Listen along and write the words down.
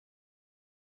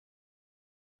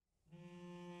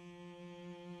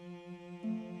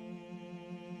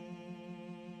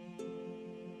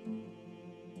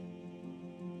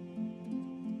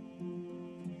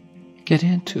Get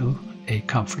into a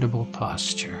comfortable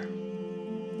posture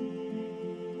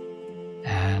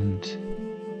and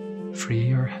free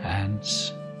your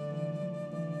hands.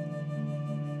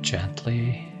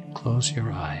 Gently close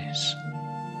your eyes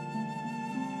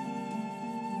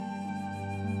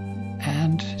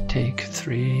and take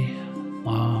 3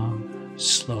 long,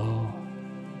 slow,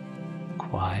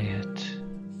 quiet,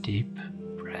 deep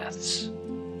breaths.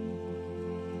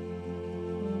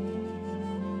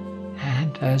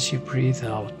 And as you breathe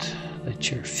out,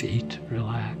 let your feet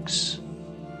relax,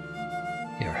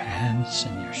 your hands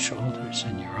and your shoulders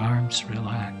and your arms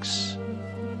relax,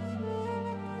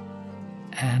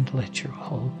 and let your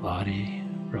whole body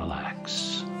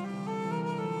relax.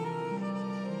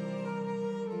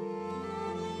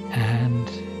 And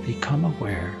become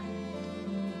aware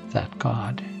that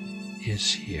God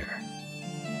is here.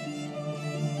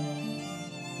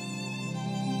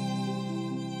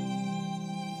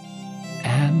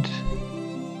 And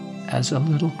as a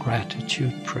little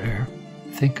gratitude prayer,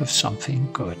 think of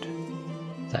something good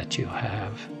that you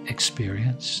have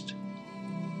experienced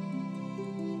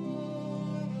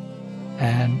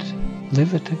and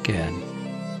live it again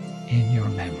in your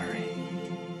memory.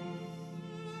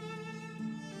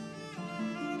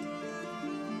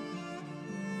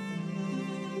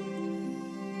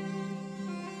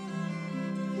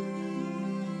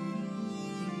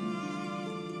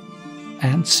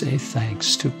 And say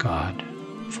thanks to God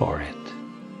for it.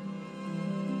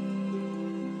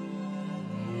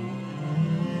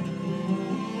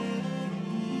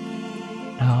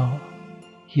 Now,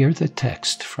 hear the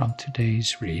text from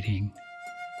today's reading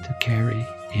to carry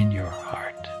in your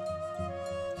heart.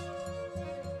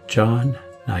 John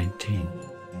 19.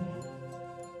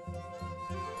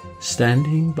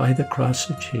 Standing by the cross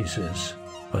of Jesus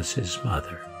was his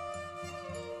mother.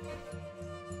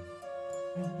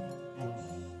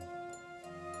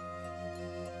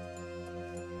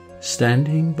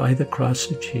 Standing by the cross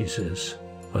of Jesus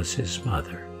was his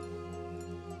mother.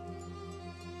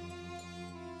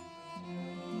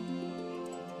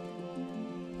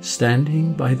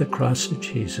 Standing by the cross of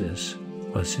Jesus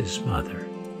was his mother.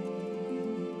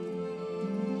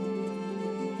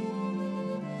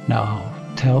 Now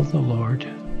tell the Lord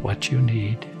what you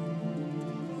need.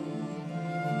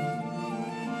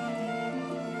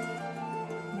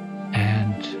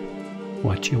 And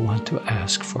what you want to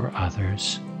ask for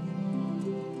others.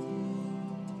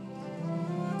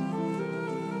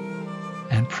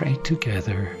 And pray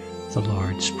together the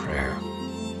Lord's Prayer.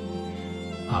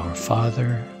 Our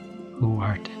Father, who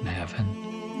art in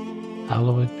heaven,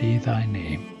 hallowed be thy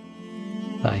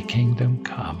name. Thy kingdom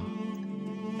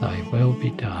come, thy will be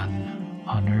done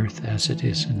on earth as it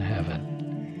is in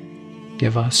heaven.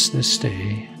 Give us this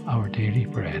day our daily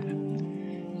bread,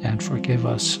 and forgive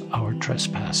us our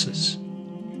trespasses,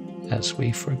 as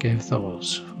we forgive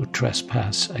those who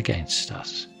trespass against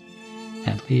us.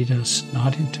 And lead us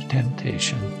not into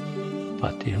temptation,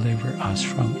 but deliver us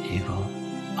from evil.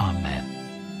 Amen.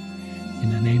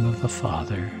 In the name of the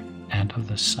Father, and of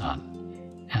the Son,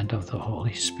 and of the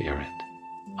Holy Spirit.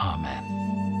 Amen.